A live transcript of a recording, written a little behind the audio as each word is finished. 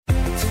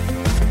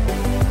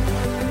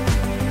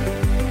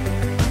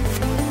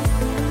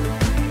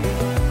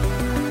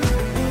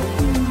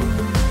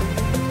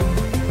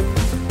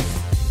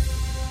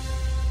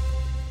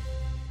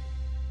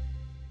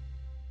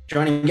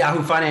Joining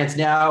Yahoo Finance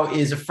now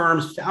is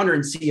Affirm's founder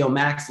and CEO,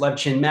 Max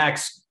Levchin.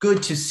 Max,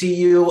 good to see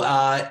you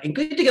and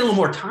good to get a little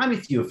more time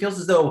with you. It feels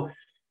as though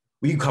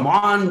you come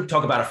on,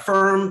 talk about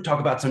Affirm, talk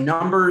about some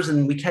numbers,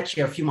 and we catch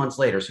you a few months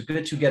later. So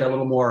good to get a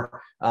little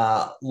more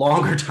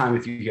longer time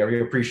with you here. We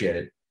appreciate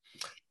it.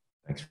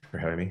 Thanks for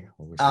having me.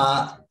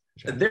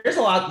 There's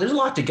a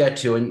lot to get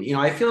to. And,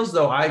 I feel as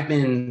though I've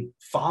been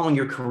following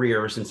your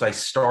career since I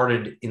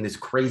started in this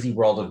crazy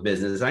world of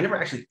business. I never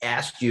actually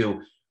asked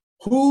you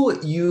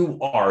who you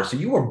are. So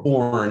you were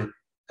born,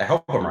 I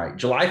hope I'm right,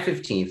 July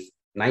 15th,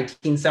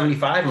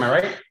 1975. Am I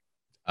right?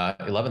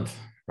 11th.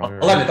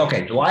 11th.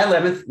 Okay. July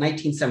 11th,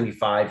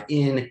 1975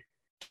 in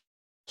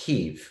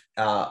Kiev.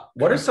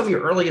 What are some of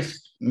your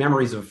earliest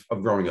memories of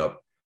growing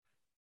up?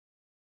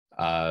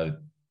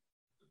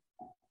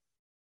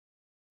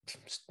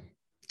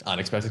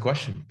 Unexpected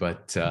question,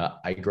 but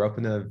I grew up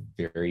in a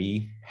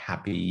very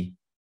happy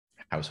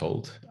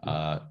household.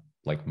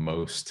 Like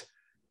most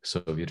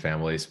Soviet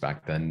families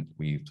back then,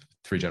 we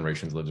 3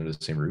 generations lived under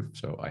the same roof.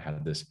 So I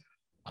had this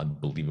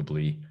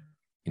unbelievably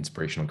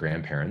inspirational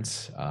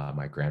grandparents.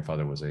 My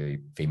grandfather was a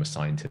famous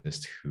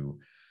scientist who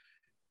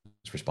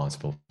was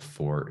responsible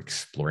for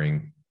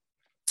exploring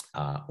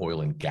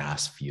oil and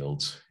gas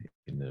fields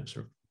in the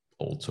sort of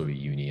old Soviet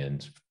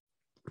Union,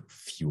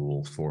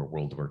 fuel for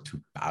World War II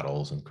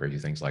battles and crazy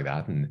things like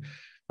that. And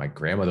my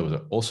grandmother was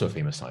also a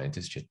famous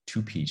scientist. She had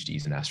 2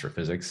 PhDs in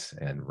astrophysics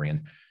and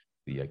ran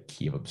the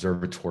Kiev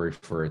Observatory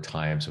for a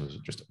time. So it was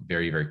just a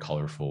very, very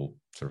colorful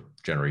sort of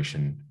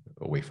generation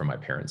away from my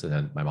parents. And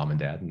then my mom and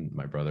dad and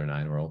my brother and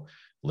I were all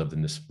lived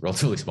in this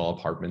relatively small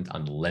apartment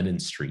on Lenin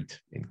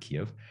Street in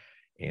Kiev.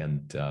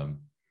 And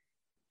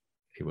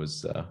it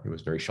was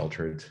very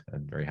sheltered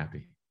and very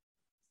happy.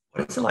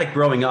 What's it like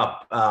growing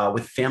up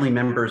with family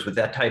members with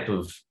that type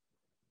of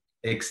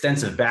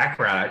extensive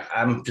background?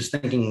 I'm just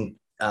thinking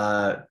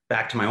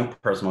back to my own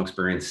personal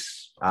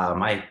experience.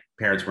 My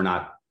parents were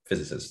not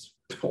physicists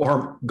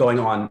or going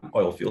on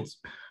oil fields.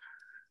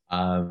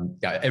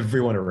 Yeah,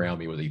 everyone around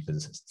me was a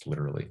physicist,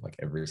 literally, like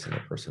every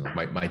single person.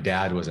 My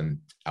dad was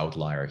an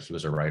outlier. He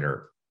was a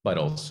writer, but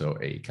also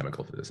a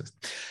chemical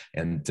physicist.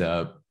 And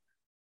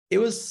it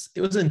was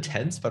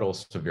intense, but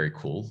also very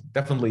cool.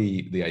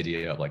 Definitely the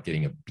idea of like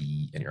getting a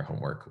B in your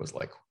homework was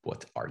like,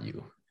 what are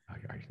you?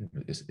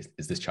 Is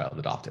this child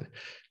adopted?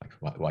 Like,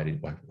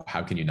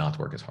 how can you not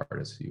work as hard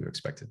as you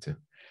expected to?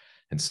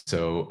 And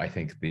so I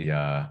think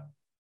the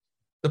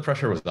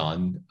pressure was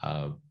on,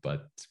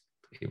 but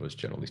it was,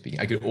 generally speaking,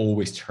 I could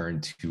always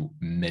turn to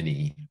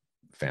many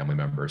family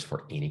members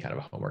for any kind of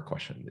a homework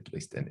question, at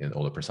least in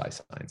all the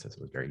precise sciences.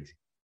 It was very easy.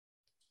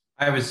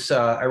 I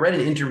read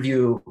an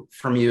interview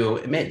from you.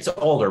 It's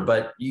older,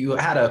 but you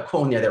had a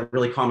quote in there that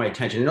really caught my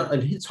attention.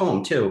 And it hits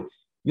home too.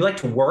 You like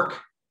to work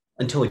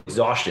until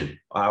exhaustion,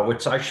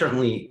 which I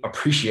certainly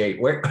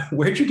appreciate.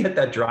 Where'd you get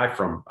that drive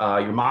from?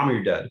 Your mom or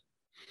your dad?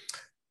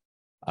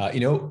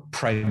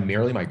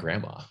 Primarily my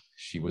grandma.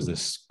 She was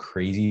this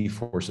crazy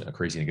force,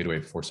 crazy in a good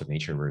way, force of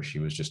nature, where she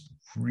was just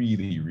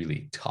really,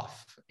 really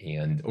tough.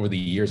 And over the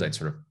years, I'd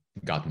sort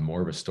of gotten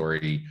more of a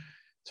story,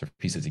 sort of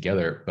piece it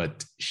together.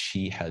 But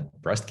she had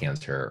breast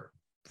cancer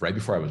right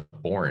before I was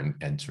born,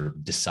 and sort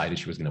of decided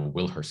she was going to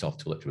will herself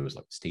to live. It was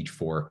like stage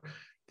 4,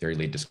 very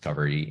late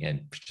discovery,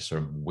 and just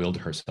sort of willed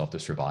herself to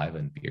survive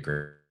and be a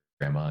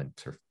grandma and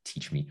sort of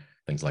teach me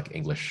things like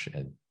English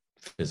and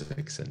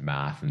physics and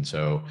math. And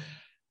so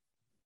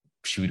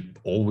she would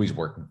always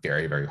work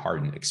very, very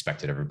hard and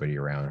expected everybody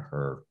around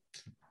her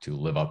to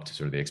live up to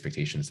sort of the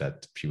expectations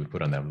that she would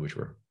put on them, which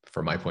were,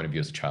 from my point of view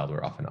as a child,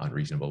 were often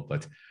unreasonable.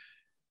 But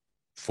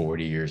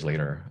 40 years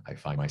later, I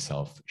find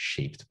myself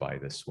shaped by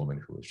this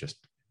woman who was just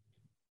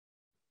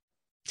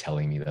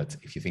telling me that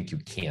if you think you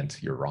can't,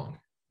 you're wrong.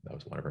 That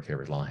was one of her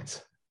favorite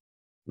lines.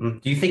 Do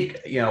you think,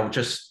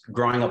 just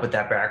growing up with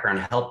that background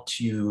helped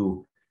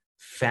you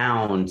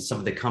found some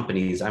of the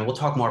companies, and we'll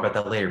talk more about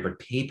that later, but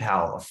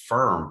PayPal,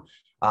 Affirm,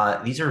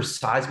 these are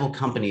sizable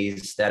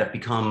companies that have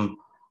become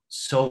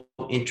so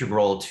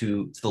integral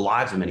to the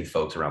lives of many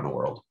folks around the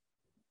world?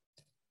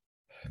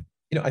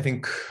 I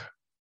think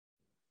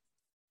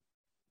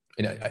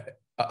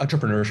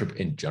entrepreneurship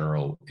in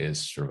general is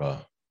sort of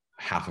a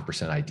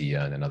 0.5%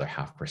 idea and another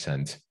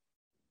 0.5%,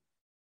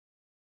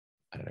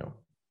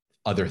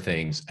 other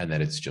things. And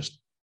then it's just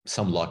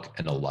some luck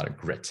and a lot of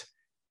grit.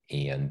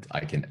 And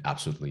I can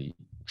absolutely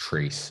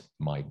trace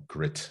my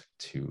grit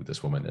to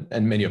this woman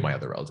and many of my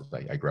other relatives.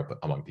 I grew up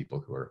among people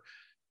who are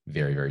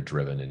very, very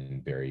driven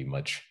and very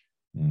much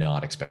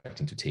not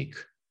expecting to take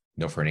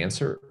no for an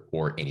answer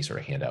or any sort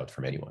of handout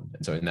from anyone.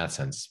 And so in that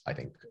sense, I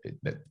think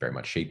that very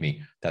much shaped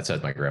me. That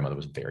said, my grandmother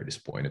was very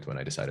disappointed when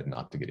I decided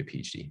not to get a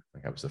PhD.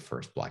 Like, I was the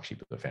first black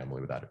sheep of the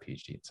family without a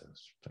PhD. So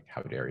it's like,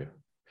 how dare you?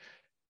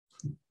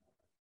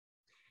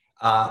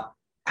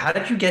 How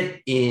did you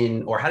get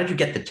in, or how did you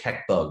get the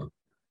tech bug?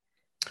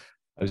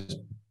 It was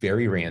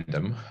very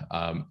random.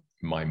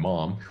 My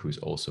mom, who's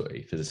also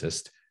a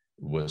physicist,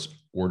 was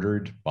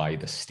ordered by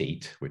the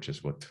state, which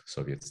is what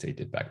Soviet state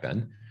did back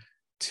then,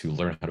 to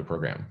learn how to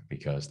program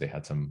because they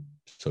had some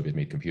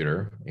Soviet-made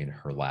computer in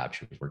her lab.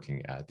 She was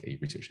working at a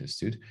research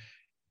institute,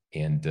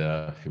 and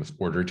it was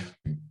ordered,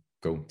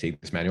 go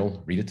take this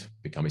manual, read it,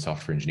 become a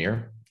software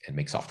engineer, and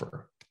make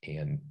software.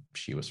 And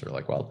she was sort of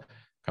like, well,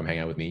 come hang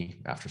out with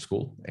me after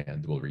school,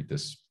 and we'll read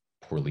this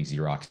poorly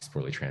Xeroxed,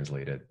 poorly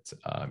translated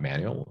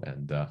manual,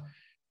 and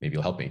maybe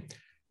you'll help me.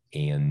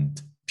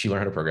 And she learned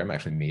how to program,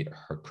 actually made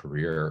her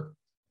career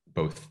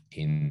both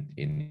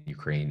in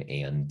Ukraine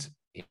and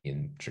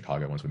in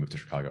Chicago once we moved to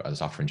Chicago as a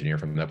software engineer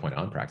from that point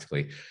on,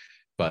 practically.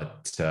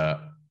 But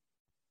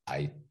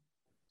I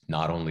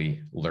not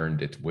only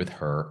learned it with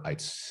her,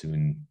 I'd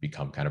soon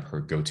become kind of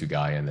her go-to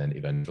guy, and then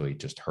eventually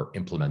just her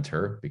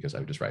implementer because I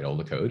would just write all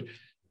the code,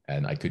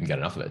 and I couldn't get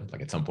enough of it.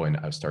 Like at some point,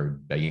 I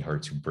started begging her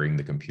to bring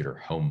the computer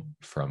home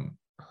from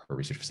her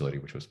research facility,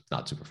 which was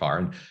not super far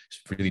and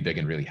it's really big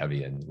and really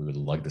heavy, and we would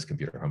lug this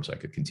computer home so I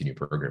could continue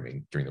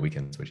programming during the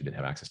weekends, which she didn't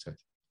have access to.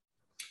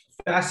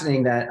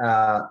 Fascinating that,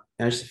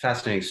 and it's a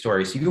fascinating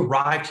story. So you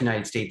arrived to the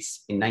United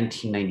States in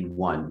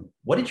 1991.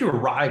 What did you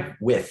arrive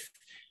with?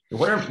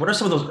 What are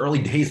some of those early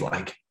days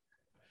like?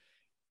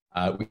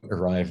 We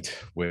arrived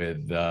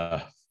with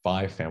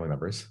 5 family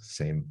members,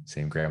 same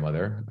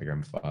grandmother. My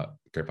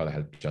grandfather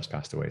had just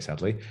passed away,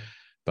 sadly.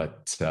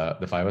 But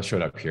the 5 of us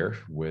showed up here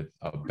with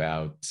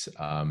about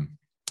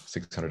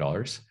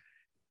 $600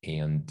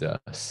 and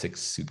 6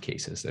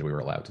 suitcases that we were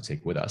allowed to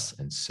take with us.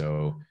 And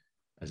so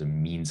as a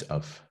means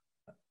of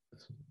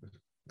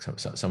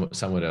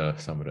somewhat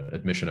an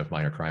admission of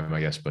minor crime, I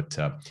guess, but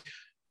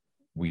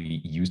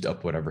we used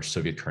up whatever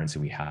Soviet currency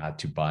we had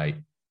to buy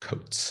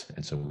coats.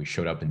 And so we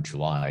showed up in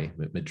July,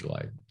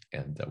 mid-July,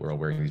 and we're all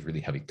wearing these really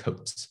heavy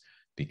coats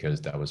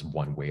because that was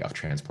one way of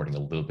transporting a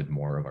little bit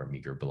more of our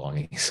meager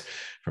belongings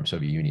from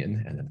Soviet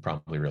Union. And then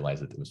promptly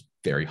realized that it was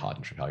very hot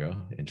in Chicago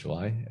in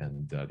July,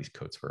 and these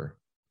coats were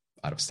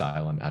out of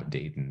style and out of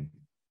date and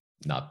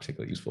not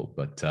particularly useful.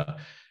 But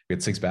we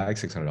had 6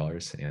 bags,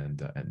 $600,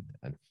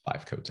 and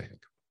 5 coats, I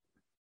think.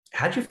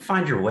 How'd you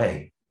find your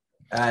way?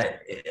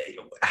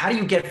 How do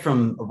you get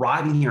from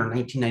arriving here in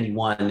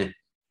 1991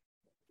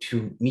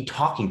 to me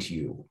talking to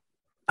you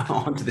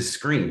onto the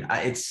screen?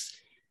 It's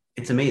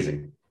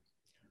amazing.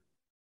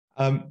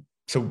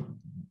 So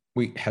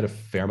we had a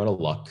fair amount of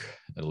luck,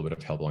 a little bit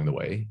of help along the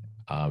way.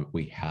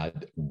 We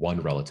had one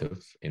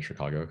relative in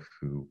Chicago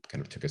who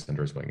kind of took us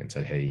under his wing and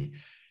said, hey,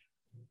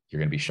 you're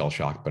going to be shell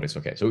shocked, but it's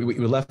okay. So we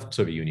left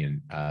Soviet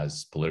Union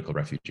as political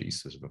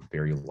refugees. This was the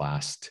very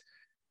last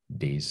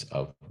days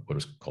of what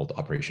was called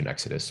Operation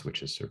Exodus,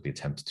 which is sort of the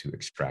attempt to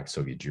extract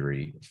Soviet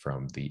Jewry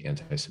from the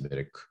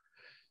anti-Semitic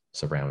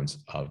surrounds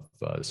of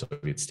the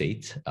Soviet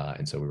state.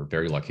 And so we were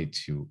very lucky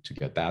to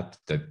get that.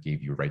 That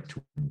gave you right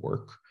to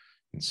work.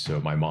 And so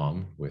my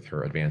mom, with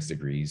her advanced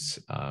degrees,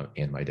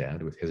 and my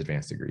dad, with his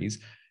advanced degrees,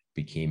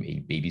 became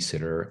a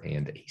babysitter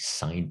and a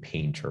sign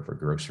painter for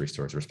grocery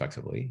stores,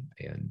 respectively,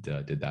 and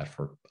did that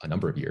for a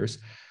number of years,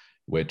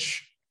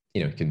 which,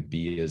 you know, can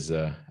be as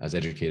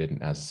educated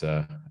and as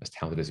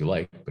talented as you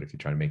like, but if you're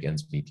trying to make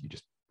ends meet, you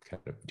just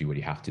kind of do what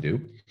you have to do.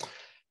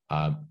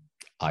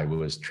 I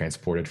was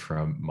transported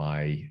from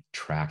my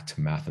tracked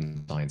math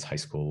and science high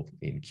school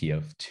in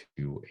Kiev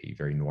to a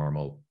very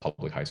normal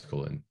public high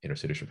school in inner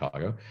city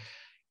Chicago,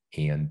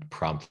 and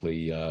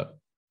promptly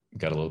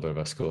got a little bit of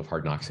a school of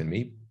hard knocks in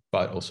me,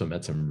 but also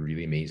met some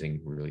really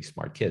amazing, really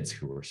smart kids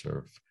who were sort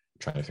of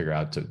trying to figure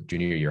out, to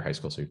junior year high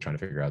school, so you're trying to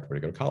figure out where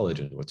to go to college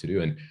and what to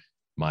do. And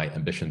my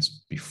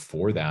ambitions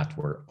before that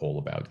were all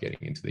about getting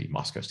into the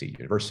Moscow State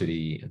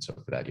University. And so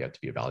for that, you had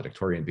to be a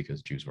valedictorian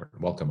because Jews weren't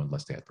welcome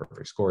unless they had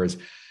perfect scores.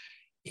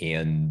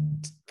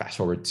 And fast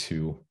forward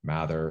to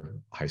Mather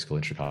High School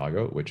in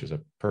Chicago, which is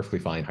a perfectly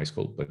fine high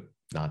school, but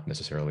not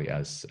necessarily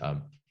as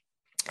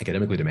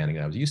academically demanding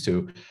as I was used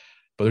to.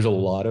 But there's a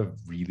lot of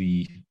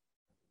really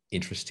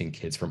interesting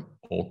kids from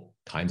all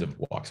kinds of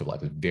walks of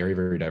life. It's very,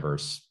 very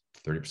diverse.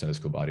 30% of the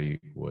school body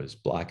was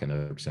Black and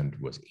 100%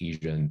 was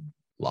Asian.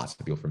 Lots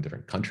of people from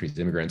different countries,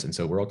 immigrants. And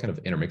so we're all kind of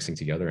intermixing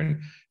together and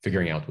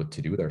figuring out what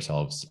to do with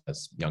ourselves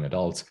as young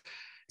adults.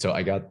 So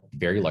I got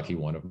very lucky.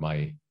 One of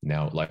my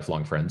now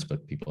lifelong friends,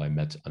 but people I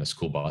met on a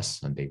school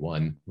bus on day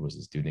one, was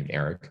this dude named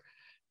Eric.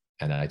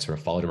 And I sort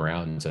of followed him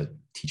around to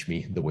teach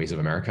me the ways of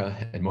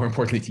America, and more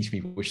importantly, teach me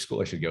which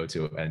school I should go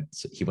to. And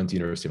so he went to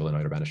University of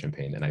Illinois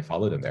Urbana-Champaign, and I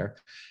followed him there.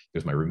 He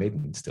was my roommate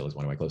and still is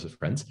one of my closest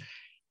friends.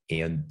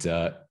 And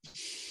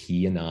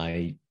he and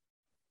I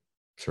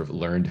sort of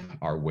learned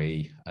our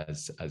way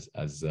as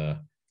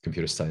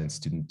computer science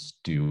students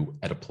do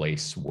at a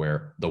place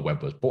where the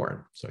web was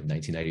born. So in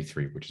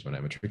 1993, which is when I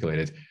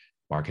matriculated,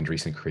 Mark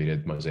Andreessen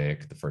created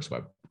Mosaic, the first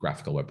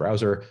graphical web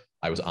browser.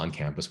 I was on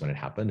campus when it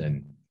happened,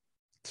 and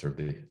sort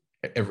of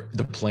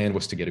the plan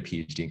was to get a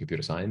PhD in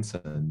computer science,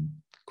 and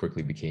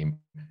quickly became,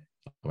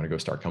 I want to go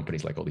start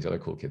companies like all these other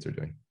cool kids are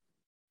doing.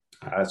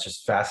 That's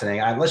just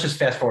fascinating. Let's just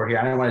fast forward here.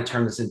 I don't want to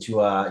turn this into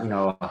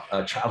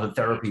a childhood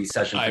therapy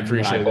session. I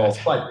appreciate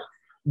that.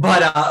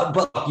 But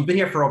look, you've been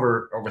here for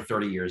over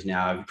 30 years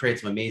now. You've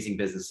created some amazing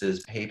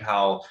businesses,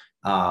 PayPal,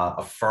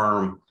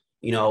 Affirm.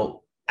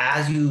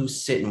 as you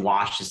sit and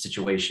watch the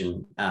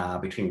situation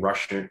between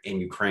Russia and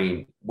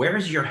Ukraine, where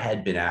has your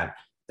head been at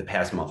the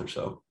past month or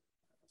so?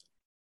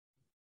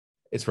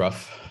 It's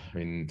rough. I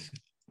mean,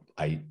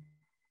 I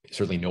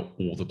certainly know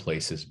all the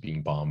places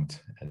being bombed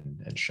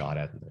and shot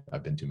at.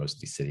 I've been to most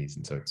of these cities,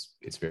 and so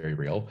it's very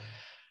real.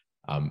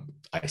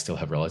 I still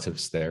have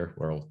relatives there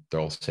where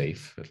they're all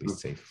safe, at least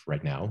safe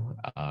right now.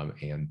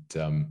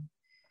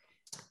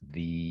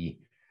 The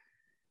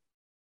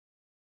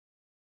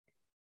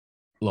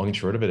long and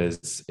short of it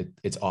is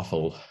it's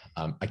awful.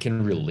 I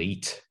can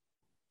relate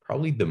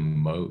probably the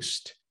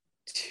most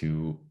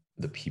to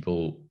the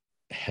people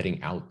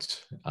heading out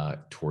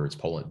towards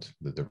Poland.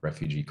 The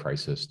refugee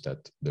crisis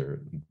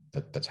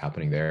that's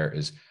happening there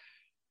is,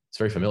 it's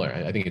very familiar.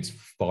 I think it's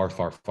far,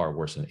 far, far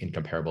worse and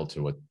incomparable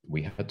to what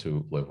we had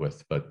to live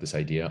with. But this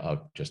idea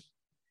of just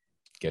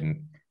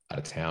getting out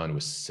of town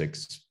with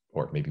 6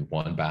 or maybe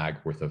 1 bag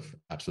worth of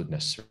absolute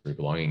necessary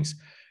belongings,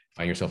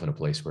 find yourself in a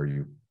place where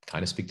you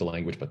kind of speak the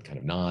language, but kind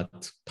of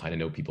not, kind of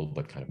know people,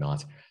 but kind of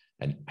not,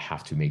 and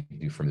have to make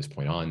do from this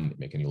point on,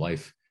 make a new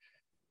life.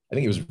 I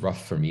think it was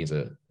rough for me as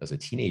a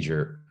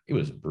teenager. It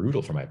was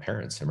brutal for my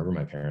parents. I remember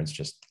my parents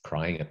just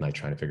crying at night,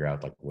 trying to figure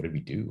out, like, what did we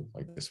do?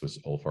 Like, this was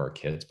all for our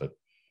kids, but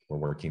we're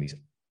working these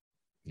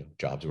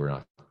jobs we're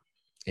not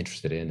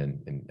interested in,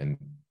 and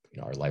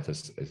our life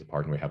is a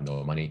partner, we have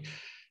no money,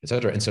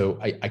 etc. And so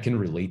I can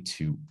relate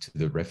to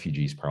the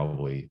refugees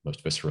probably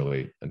most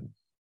viscerally. And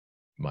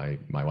my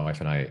wife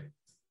and I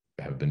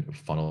have been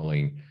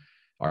funneling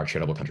our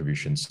charitable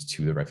contributions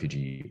to the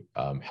refugee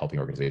helping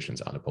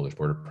organizations on the Polish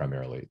border,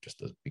 primarily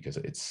just because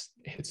it's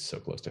so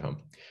close to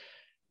home.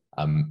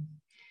 I'm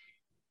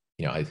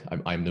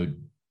no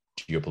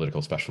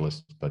geopolitical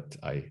specialist, but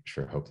I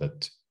sure hope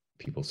that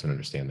people soon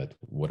understand that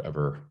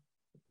whatever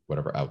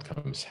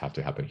outcomes have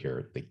to happen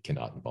here, they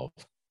cannot involve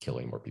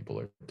killing more people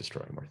or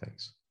destroying more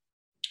things.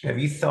 Have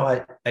you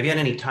had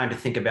any time to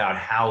think about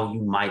how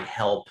you might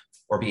help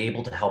or be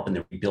able to help in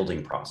the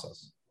rebuilding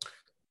process?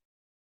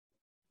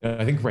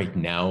 I think right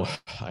now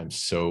I'm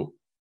so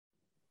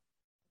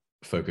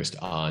focused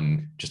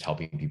on just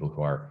helping people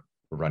who are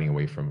running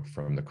away from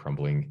the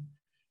crumbling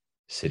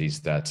cities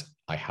that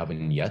I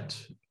haven't yet.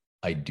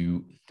 I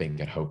do think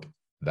and hope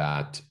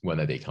that when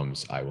that day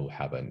comes, I will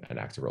have an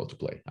active role to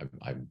play.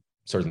 I'm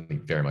certainly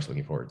very much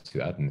looking forward to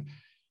that. And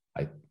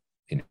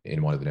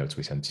in one of the notes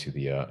we sent to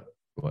the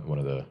one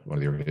of the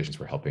organizations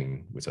we're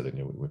helping, we said that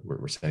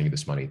we're sending you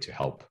this money to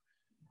help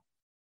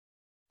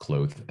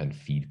clothe and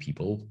feed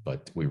people,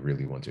 but we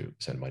really want to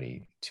send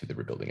money to the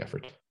rebuilding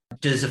effort.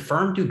 Does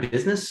Affirm do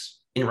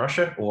business in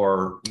Russia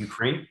or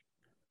Ukraine?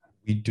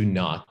 We do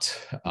not,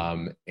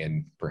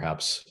 and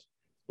perhaps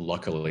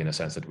luckily in a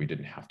sense that we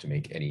didn't have to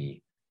make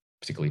any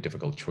particularly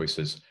difficult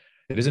choices.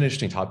 It is an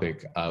interesting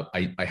topic.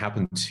 I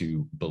happen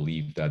to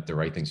believe that the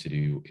right thing to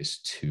do is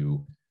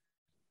to,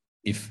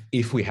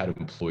 if we had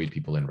employed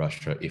people in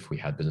Russia, if we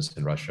had business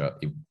in Russia,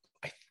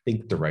 I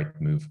think the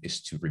right move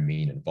is to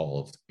remain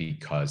involved,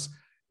 because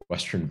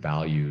Western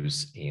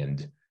values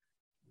and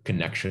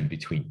connection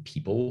between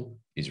people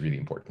is really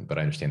important. But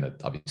I understand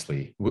that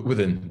obviously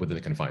within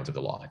the confines of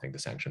the law, I think the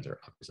sanctions are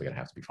obviously going to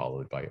have to be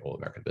followed by all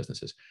American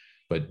businesses.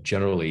 But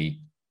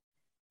generally,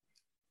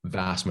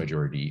 vast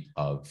majority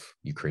of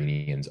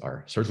Ukrainians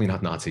are certainly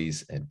not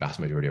Nazis, and vast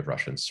majority of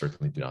Russians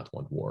certainly do not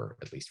want war,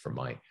 at least from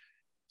my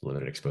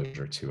limited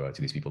exposure to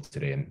these people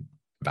today and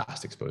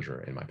vast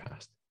exposure in my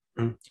past.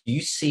 Do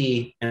you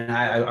see, and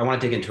I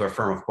want to dig into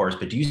Affirm, of course,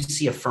 but do you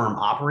see Affirm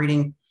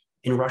operating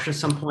in Russia at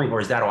some point, or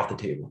is that off the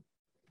table?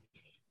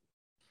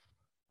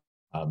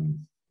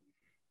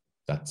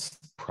 That's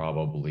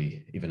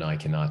probably, even I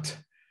cannot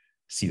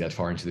see that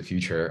far into the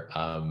future.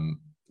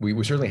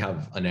 We certainly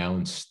have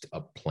announced a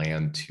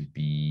plan to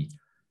be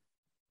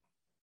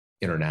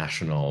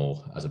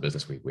international as a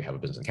business. We have a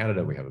business in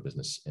Canada, we have a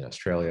business in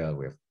Australia,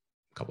 we have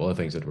a couple other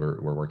things that we're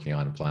working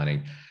on and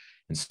planning.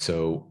 And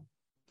so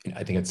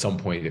I think at some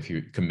point, if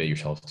you commit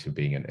yourself to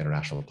being an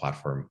international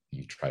platform,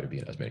 you try to be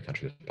in as many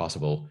countries as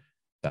possible.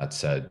 That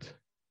said,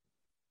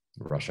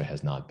 Russia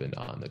has not been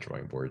on the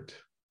drawing board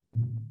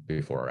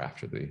before or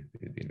after the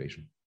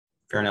invasion.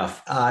 Fair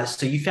enough.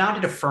 So you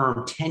founded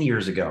Affirm 10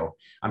 years ago.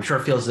 I'm sure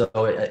it feels as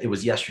though it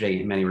was yesterday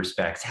in many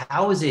respects.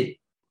 How has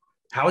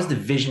the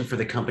vision for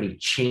the company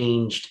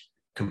changed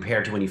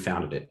compared to when you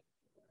founded it?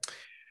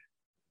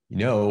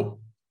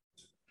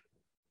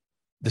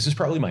 This is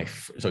probably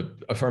so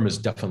Affirm is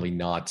definitely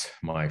not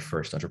my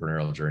first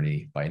entrepreneurial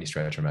journey by any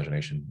stretch of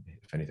imagination.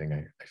 If anything,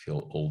 I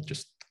feel old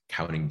just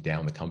counting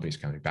down the companies,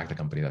 counting back the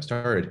company that I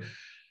started.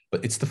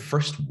 But it's the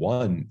first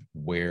one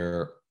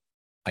where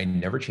I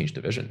never changed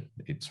the vision.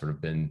 It's sort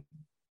of been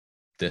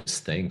this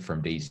thing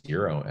from day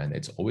zero, and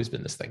it's always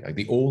been this thing. Like,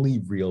 the only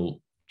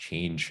real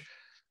change,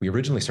 we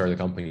originally started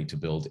the company to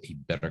build a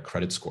better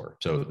credit score.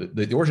 So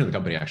the origin of the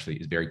company actually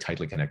is very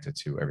tightly connected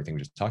to everything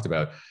we just talked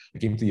about. I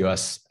came to the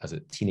US as a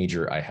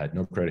teenager. I had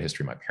no credit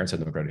history. My parents had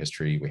no credit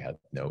history. We had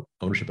no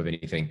ownership of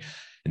anything.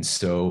 And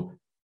so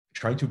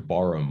trying to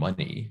borrow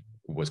money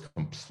was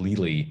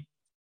completely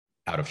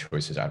out of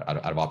choices, out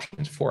of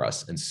options for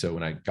us. And so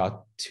when I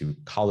got to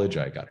college,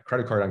 I got a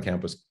credit card on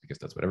campus because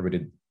that's what everybody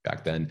did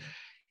back then.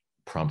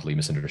 Promptly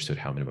misunderstood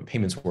how minimum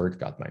payments work,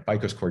 got my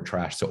FICO score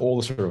trashed. So all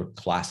the sort of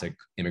classic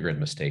immigrant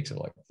mistakes of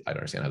like, I don't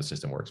understand how the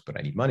system works, but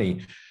I need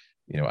money.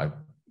 I'm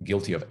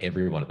guilty of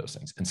every one of those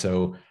things. And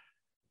so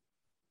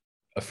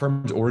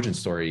Affirm's origin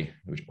story,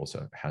 which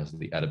also has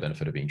the added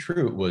benefit of being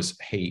true, was,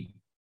 hey,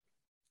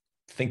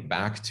 think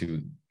back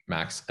to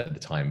Max at the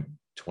time,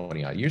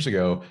 20 odd years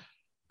ago,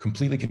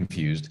 completely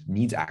confused,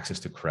 needs access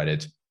to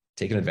credit,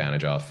 taken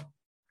advantage of,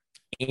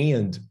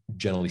 and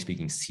generally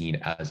speaking, seen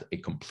as a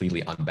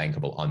completely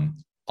unbankable,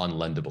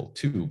 unlendable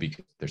too,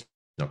 because there's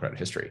no credit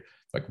history.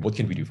 Like, what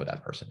can we do for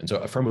that person? And so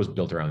Affirm was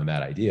built around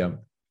that idea.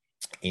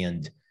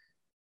 And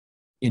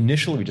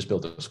initially, we just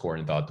built a score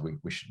and thought we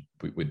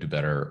would do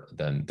better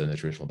than the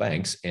traditional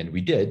banks. And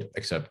we did,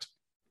 except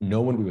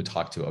no one we would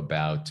talk to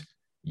about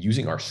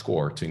using our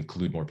score to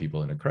include more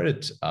people in the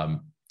credit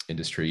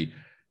industry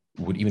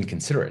would even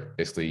consider it.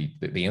 Basically,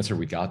 the answer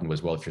we'd gotten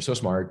was, well, if you're so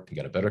smart, you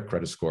got a better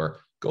credit score,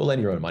 go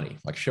lend your own money.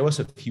 Like, show us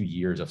a few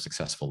years of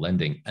successful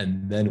lending,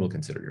 and then we'll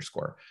consider your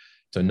score.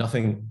 So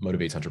nothing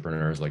motivates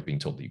entrepreneurs like being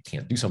told that you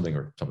can't do something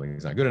or something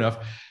is not good enough.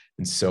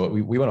 And so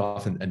we went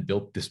off and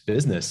built this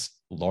business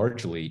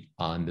largely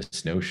on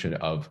this notion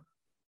of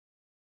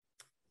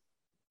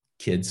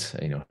kids.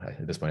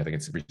 At this point, I think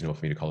it's reasonable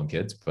for me to call them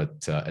kids,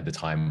 but at the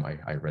time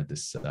I read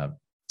this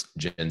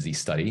Gen Z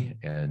study,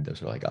 and it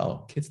was like,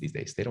 oh, kids these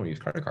days, they don't use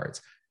credit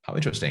cards. How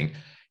interesting.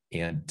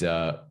 And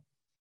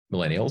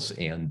millennials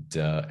and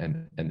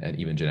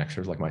even Gen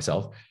Xers like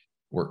myself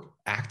were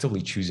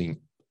actively choosing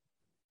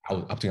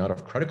opting out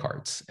of credit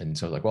cards. And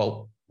so like,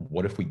 well,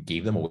 what if we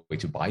gave them a way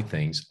to buy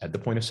things at the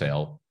point of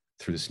sale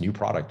through this new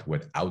product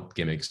without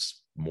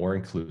gimmicks, more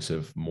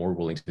inclusive, more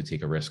willing to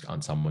take a risk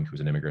on someone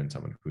who's an immigrant,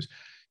 someone who's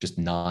just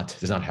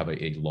does not have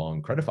a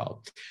long credit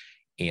file.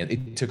 And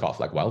it took off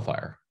like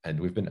wildfire. And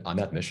we've been on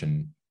that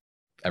mission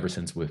ever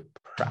since with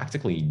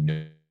practically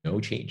no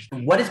change.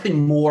 What has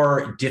been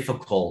more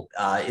difficult?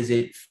 Is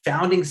it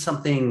founding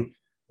something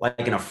like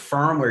in a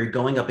firm where you're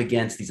going up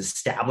against these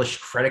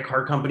established credit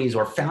card companies,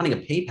 or founding a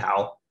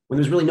PayPal when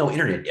there's really no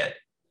internet yet?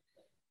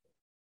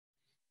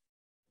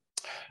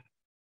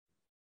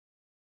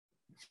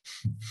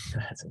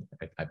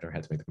 I've never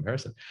had to make the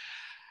comparison.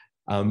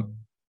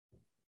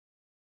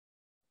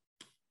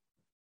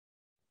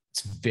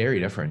 It's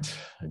very different.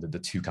 The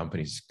two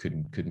companies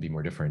couldn't be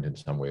more different in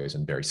some ways,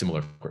 and very similar,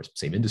 of course.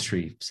 Same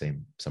industry,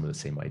 some of the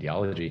same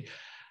ideology,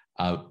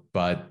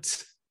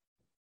 but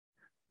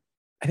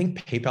I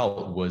think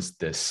PayPal was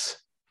this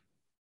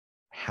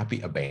happy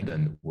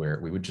abandon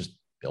where we would just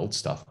build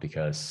stuff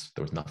because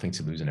there was nothing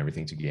to lose and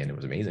everything to gain. It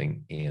was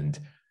amazing, and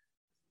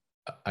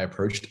I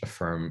approached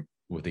Affirm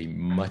with a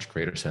much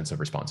greater sense of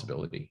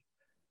responsibility.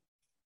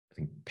 I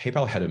think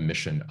PayPal had a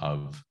mission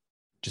of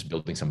just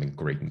building something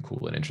great and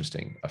cool and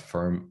interesting.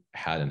 Affirm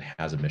had and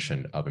has a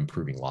mission of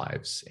improving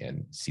lives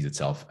and sees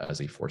itself as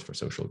a force for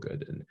social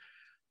good. And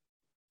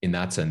in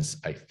that sense,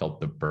 I felt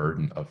the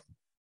burden of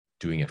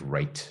doing it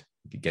right,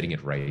 getting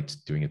it right,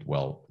 doing it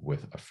well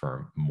with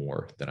Affirm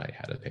more than I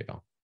had at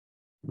PayPal.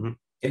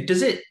 Mm-hmm.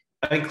 Does it?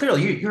 I mean,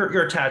 clearly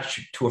you're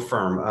attached to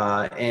Affirm,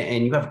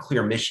 and you have a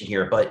clear mission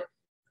here. But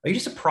are you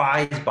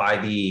surprised by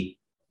the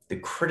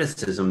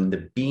criticism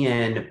the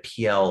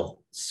BNPL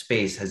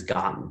space has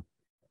gotten?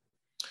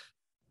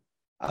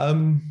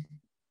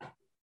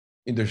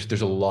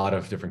 There's a lot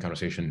of different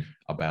conversation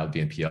about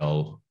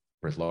BNPL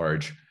writ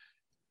large.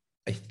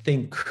 I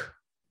think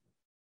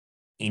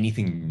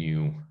anything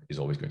new is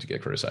always going to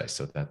get criticized,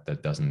 so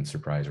that doesn't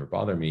surprise or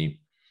bother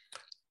me.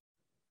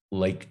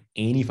 Like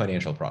any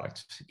financial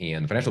product,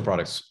 and financial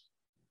products,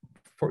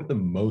 for the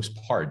most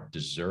part,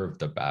 deserve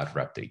the bad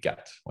rep they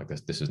get. Like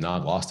this is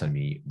not lost on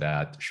me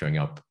that showing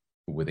up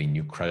with a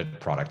new credit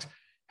product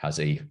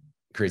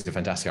creates a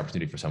fantastic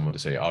opportunity for someone to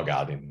say, oh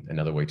God,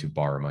 another way to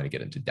borrow money,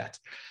 get into debt.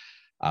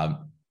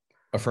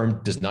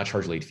 Affirm does not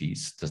charge late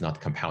fees, does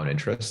not compound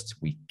interest.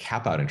 We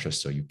cap out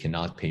interest, so you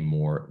cannot pay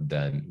more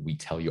than we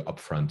tell you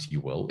upfront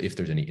you will, if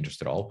there's any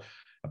interest at all.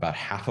 About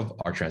half of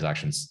our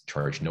transactions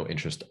charge no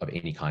interest of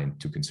any kind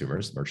to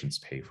consumers. Merchants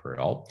pay for it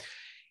all.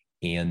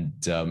 And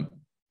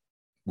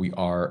we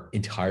are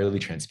entirely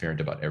transparent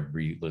about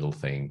every little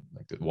thing.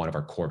 Like one of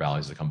our core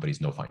values of the company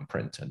is no fine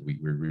print, and we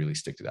really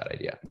stick to that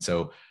idea. And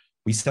so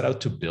we set out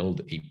to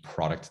build a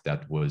product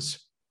that was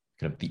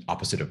kind of the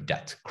opposite of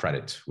debt,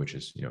 credit, which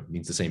is,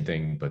 means the same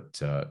thing, but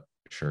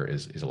sure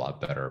is a lot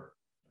better.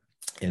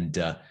 And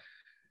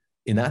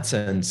in that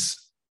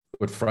sense,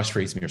 what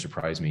frustrates me or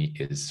surprises me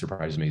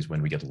is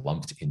when we get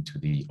lumped into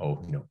the,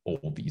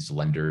 all these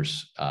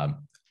lenders,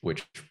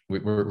 which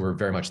we're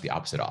very much the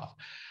opposite of.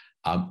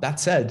 That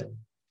said,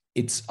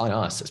 it's on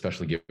us,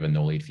 especially given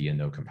no late fee and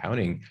no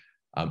compounding,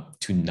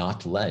 to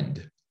not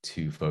lend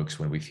to folks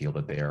when we feel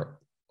that they are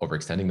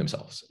overextending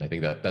themselves. And I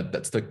think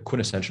that's the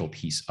quintessential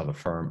piece of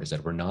Affirm, is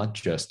that we're not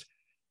just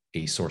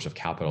a source of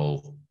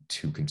capital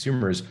to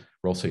consumers,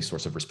 we're also a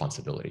source of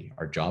responsibility.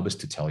 Our job is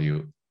to tell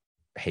you,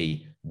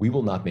 hey, we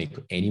will not make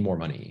any more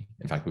money.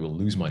 In fact, we will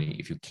lose money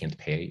if you can't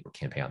pay or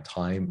can't pay on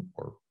time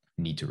or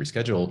need to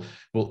reschedule.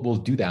 We'll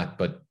do that,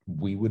 but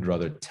we would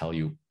rather tell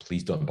you,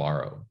 please don't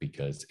borrow,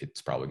 because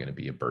it's probably going to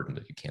be a burden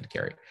that you can't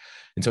carry.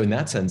 And so in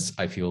that sense,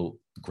 I feel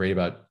great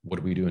about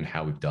what we do and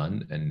how we've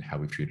done and how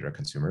we've treated our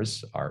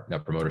consumers. Our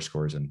Net Promoter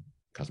Scores and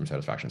customer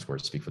satisfaction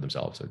scores speak for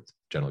themselves. So it's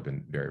generally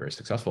been very, very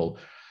successful.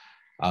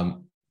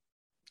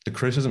 The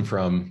criticism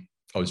from,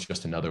 oh, it's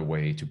just another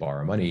way to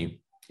borrow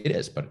money. It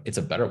is, but it's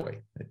a better way.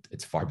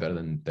 It's far better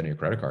than your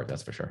credit card,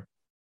 that's for sure.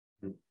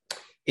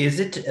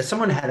 Is it, as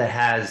someone that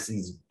has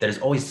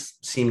always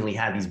seemingly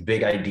had these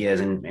big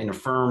ideas, and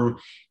Affirm,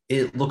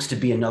 it looks to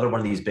be another one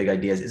of these big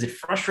ideas, is it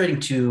frustrating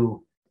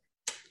to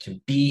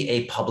be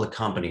a public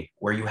company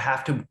where you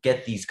have to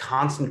get these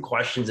constant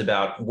questions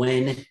about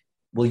when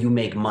will you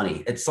make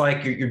money? It's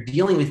like you're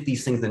dealing with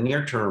these things in the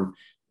near term,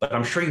 but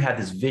I'm sure you have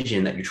this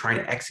vision that you're trying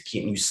to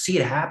execute and you see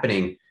it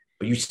happening,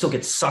 but you still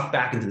get sucked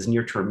back into this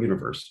near-term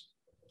universe.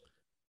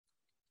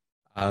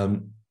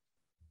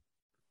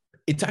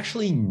 It's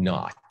actually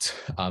not,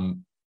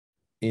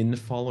 in the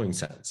following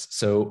sense.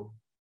 So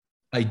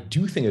I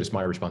do think it is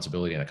my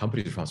responsibility and a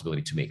company's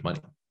responsibility to make money.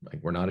 Like,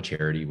 we're not a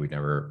charity. We've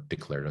never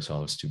declared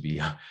ourselves to be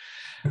a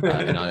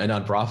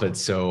nonprofit.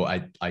 So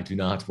I do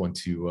not want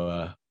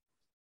to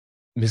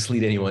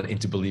mislead anyone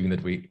into believing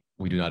that we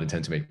do not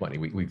intend to make money.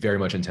 We very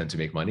much intend to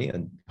make money,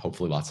 and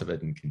hopefully lots of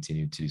it, and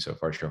continue to do so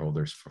for our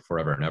shareholders for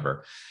forever and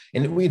ever.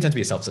 And we intend to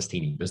be a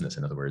self-sustaining business.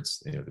 In other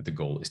words, the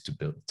goal is to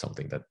build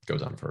something that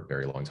goes on for a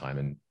very long time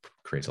and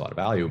creates a lot of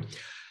value.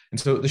 And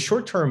so the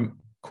short-term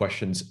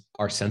questions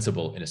are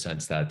sensible in a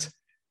sense that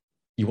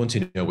you want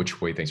to know which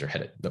way things are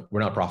headed.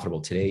 We're not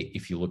profitable today.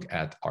 If you look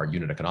at our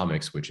unit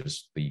economics, which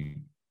is the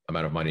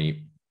amount of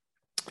money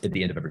at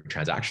the end of every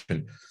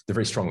transaction, they're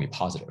very strongly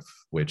positive,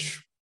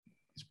 which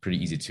is pretty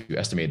easy to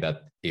estimate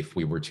that if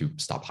we were to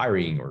stop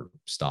hiring or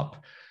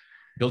stop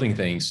building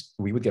things,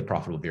 we would get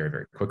profitable very,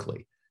 very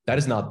quickly. That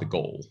is not the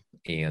goal.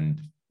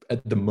 And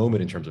at the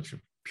moment, in terms of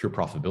pure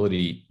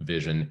profitability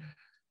vision,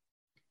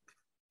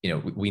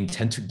 we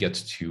intend to get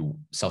to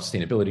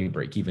self-sustainability,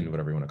 break even,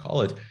 whatever you want to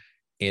call it,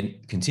 and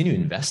continue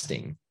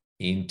investing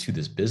into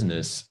this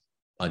business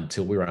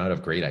until we run out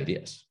of great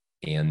ideas.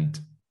 And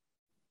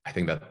I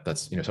think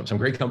that's some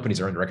great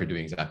companies are on record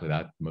doing exactly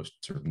that. Most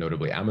sort of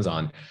notably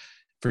Amazon.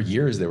 For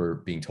years, they were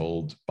being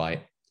told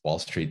by Wall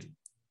Street,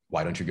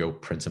 "Why don't you go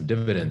print some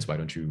dividends? Why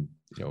don't you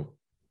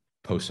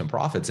post some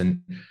profits?"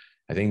 And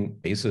I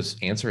think Bezos'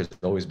 answer has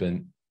always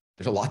been,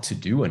 "There's a lot to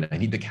do, and I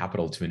need the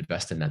capital to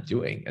invest in that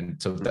doing."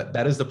 And so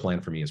that is the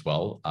plan for me as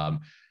well.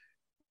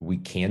 We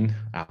can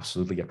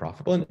absolutely get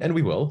profitable, and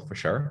we will for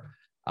sure.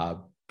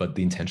 But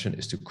the intention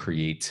is to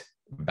create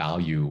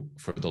value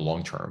for the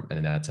long term. And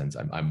in that sense,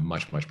 I'm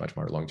much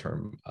more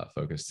long-term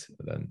focused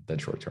than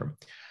short-term.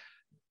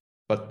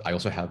 But I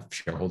also have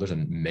shareholders,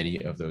 and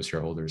many of those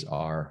shareholders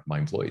are my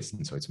employees.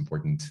 And so it's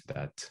important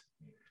that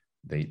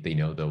they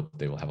know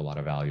they will have a lot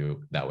of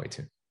value that way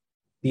too.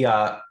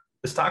 The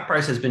stock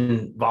price has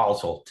been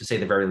volatile, to say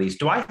the very least.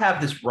 Do I have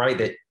this right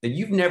that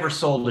you've never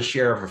sold a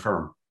share of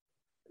Affirm?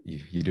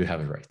 You do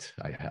have it right.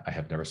 I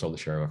have never sold a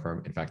share of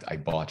Affirm. In fact, I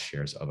bought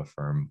shares of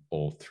Affirm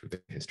all through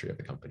the history of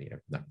the company,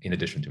 in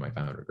addition to my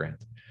founder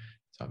grant.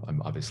 So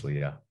I'm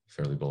obviously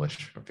fairly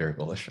bullish, or very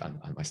bullish on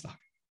my stock.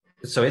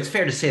 So it's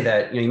fair to say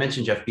that you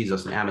mentioned Jeff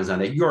Bezos and Amazon,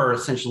 that you're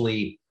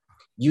essentially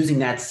using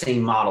that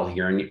same model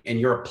here, and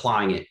you're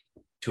applying it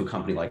to a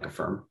company like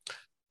Affirm.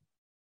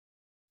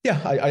 Yeah,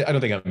 I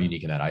don't think I'm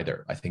unique in that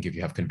either. I think if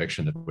you have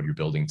conviction that what you're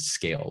building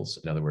scales,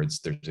 in other words,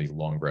 there's a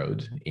long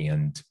road,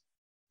 and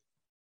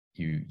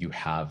you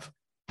have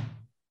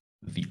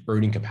the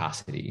earning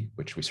capacity,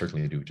 which we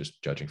certainly do,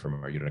 just judging from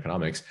our unit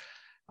economics,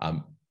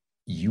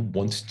 you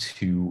want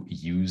to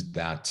use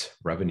that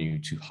revenue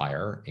to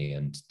hire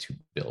and to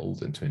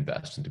build and to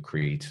invest and to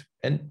create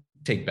and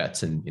take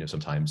bets, and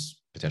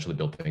sometimes potentially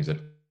build things that.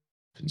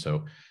 And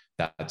so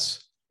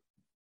that's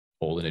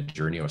all in a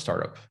journey of a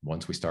startup.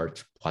 Once we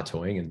start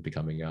plateauing and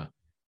becoming a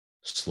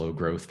slow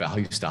growth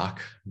value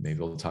stock, maybe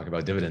we'll talk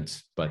about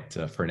dividends. But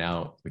for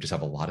now, we just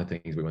have a lot of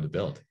things we want to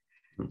build.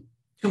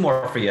 Two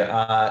more for you.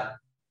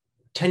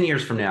 10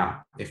 years from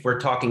now, if we're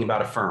talking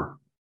about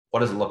Affirm, what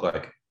does it look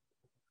like?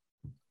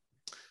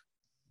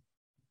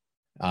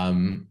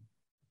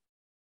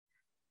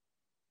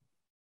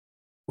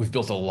 We've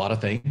built a lot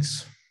of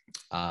things.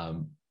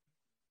 I'll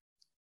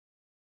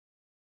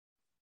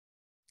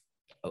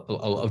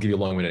give you a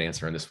long-winded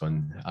answer on this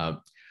one.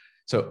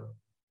 So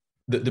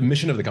the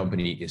mission of the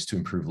company is to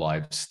improve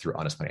lives through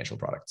honest financial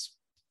products.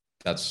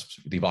 That's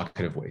the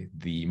evocative way.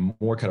 The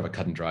more kind of a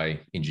cut and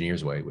dry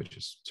engineer's way, which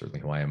is certainly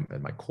who I am at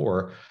my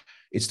core,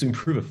 it's to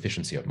improve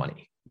efficiency of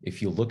money.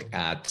 If you look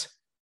at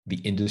the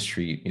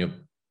industry,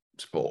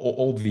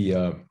 all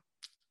the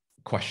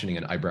questioning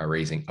and eyebrow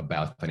raising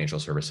about financial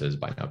services,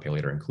 buy now, pay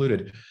later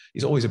included,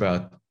 is always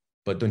about,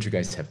 but don't you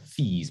guys have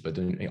fees? But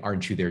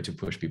aren't you there to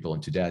push people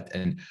into debt?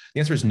 And the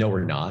answer is no,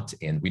 we're not.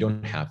 And we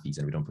don't have fees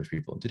and we don't push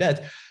people into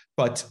debt.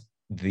 But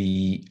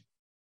the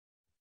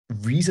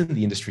reason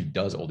the industry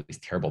does all these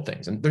terrible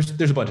things, and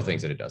there's a bunch of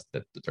things that it does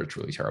that are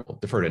truly terrible.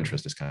 Deferred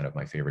interest is kind of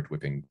my favorite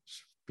whipping,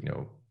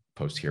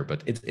 post here,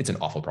 but it's an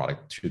awful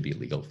product. It should be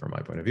illegal from my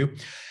point of view.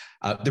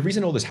 The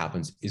reason all this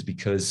happens is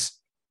because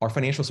our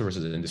financial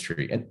services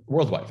industry, and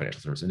worldwide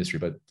financial services industry,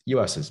 but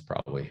US is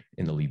probably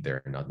in the lead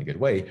there, not in a good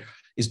way,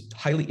 is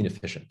highly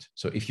inefficient.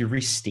 So if you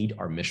restate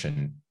our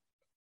mission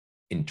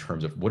in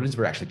terms of what it is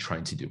we're actually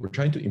trying to do, we're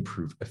trying to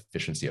improve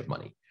efficiency of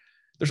money.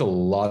 There's a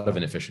lot of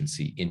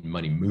inefficiency in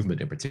money movement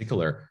in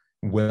particular,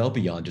 well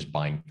beyond just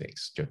buying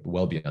things, just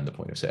well beyond the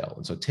point of sale.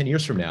 And so 10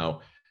 years from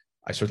now,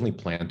 I certainly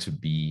plan to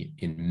be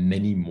in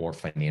many more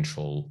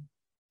financial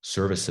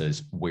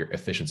services where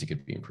efficiency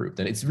could be improved.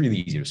 And it's really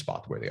easy to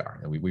spot where they are.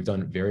 And we've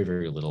done very,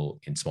 very little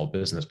in small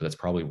business, but that's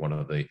probably one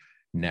of the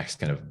next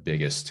kind of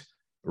biggest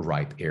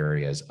ripe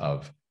areas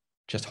of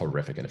just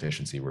horrific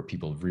inefficiency, where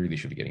people really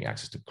should be getting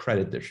access to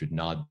credit. There should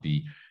not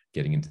be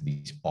getting into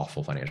these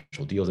awful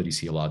financial deals that you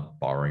see a lot,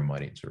 borrowing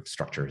money, sort of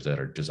structures that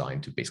are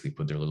designed to basically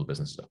put their little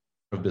businesses out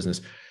of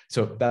business.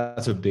 So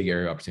that's a big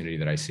area of opportunity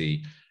that I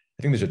see.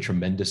 I think there's a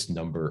tremendous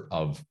number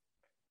of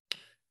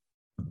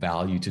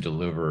value to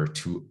deliver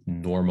to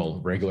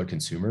normal, regular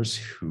consumers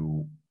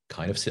who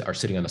kind of are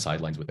sitting on the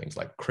sidelines with things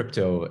like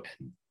crypto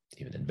and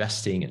even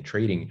investing and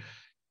trading,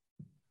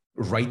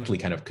 rightly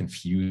kind of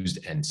confused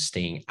and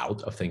staying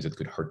out of things that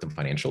could hurt them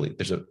financially.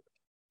 There's a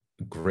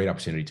great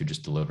opportunity to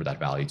just deliver that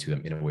value to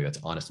them in a way that's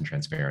honest and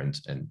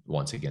transparent, and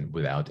once again,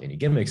 without any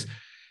gimmicks,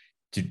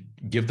 to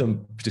give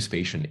them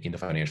participation in the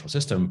financial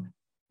system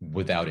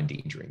without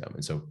endangering them.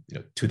 And so,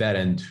 to that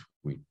end,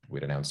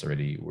 we'd announced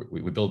already,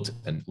 we built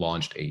and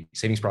launched a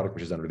savings product,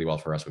 which has done really well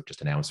for us. We've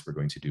just announced we're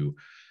going to do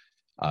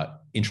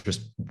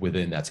interest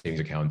within that savings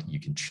account. You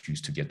can choose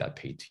to get that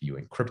paid to you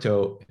in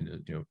crypto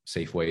in a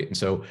safe way. And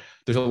so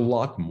there's a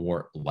lot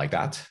more like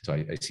that. So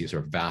I see a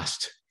sort of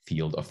vast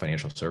field of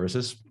financial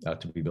services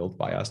to be built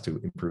by us to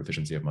improve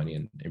efficiency of money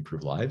and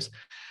improve lives.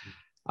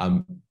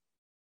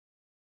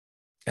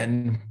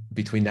 And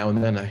between now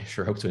and then, I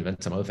sure hope to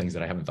invent some other things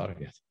that I haven't thought of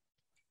yet.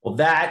 Well,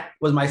 that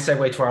was my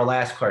segue to our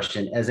last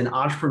question. As an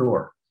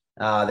entrepreneur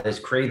that has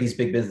created these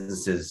big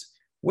businesses,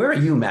 where are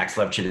you, Max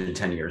Levchin, in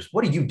 10 years?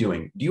 What are you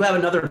doing? Do you have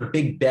another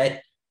big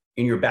bet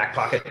in your back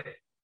pocket?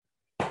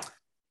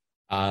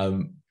 I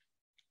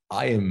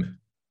am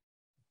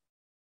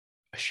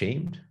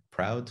ashamed,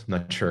 proud,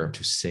 not sure,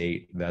 to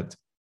say that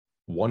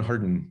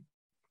 105%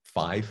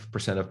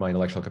 of my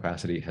intellectual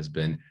capacity has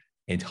been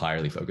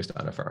entirely focused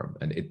on Affirm.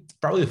 And it's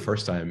probably the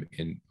first time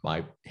in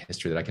my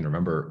history that I can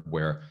remember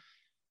where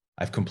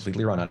I've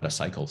completely run out of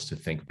cycles to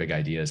think big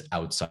ideas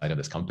outside of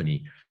this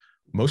company,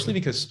 mostly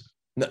because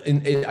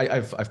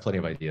I've plenty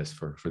of ideas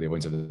for the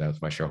avoidance of the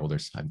doubt, my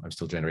shareholders. I'm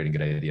still generating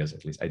good ideas,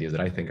 at least ideas that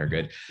I think are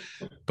good,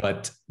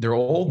 but they're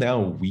all now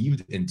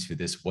weaved into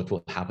this, what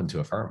will happen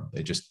to Affirm.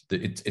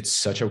 It's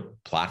such a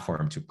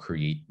platform to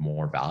create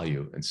more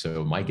value. And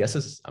so my guess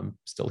is I'm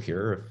still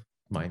here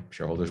if my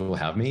shareholders will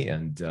have me,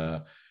 and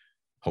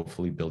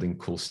hopefully building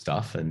cool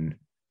stuff. And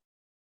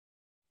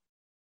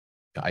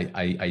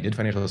I did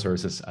financial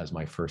services as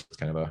my first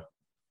kind of a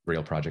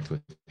real project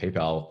with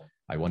PayPal.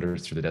 I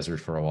wandered through the desert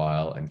for a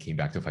while and came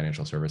back to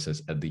financial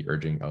services at the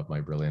urging of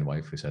my brilliant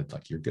wife, who said,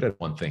 like, you're good at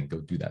one thing, go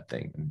do that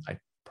thing. And I'm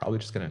probably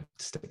just going to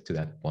stick to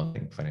that one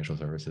thing. Financial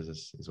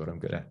services is what I'm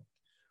good at.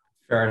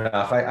 Fair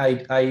enough.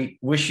 I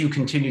wish you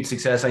continued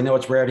success. I know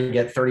it's rare to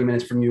get 30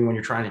 minutes from you when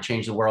you're trying to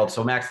change the world.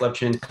 So Max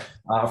Levchin,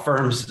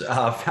 Affirm's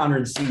founder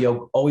and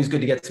CEO, always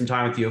good to get some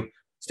time with you.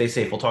 Stay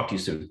safe. We'll talk to you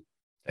soon.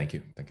 Thank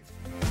you. Thank you.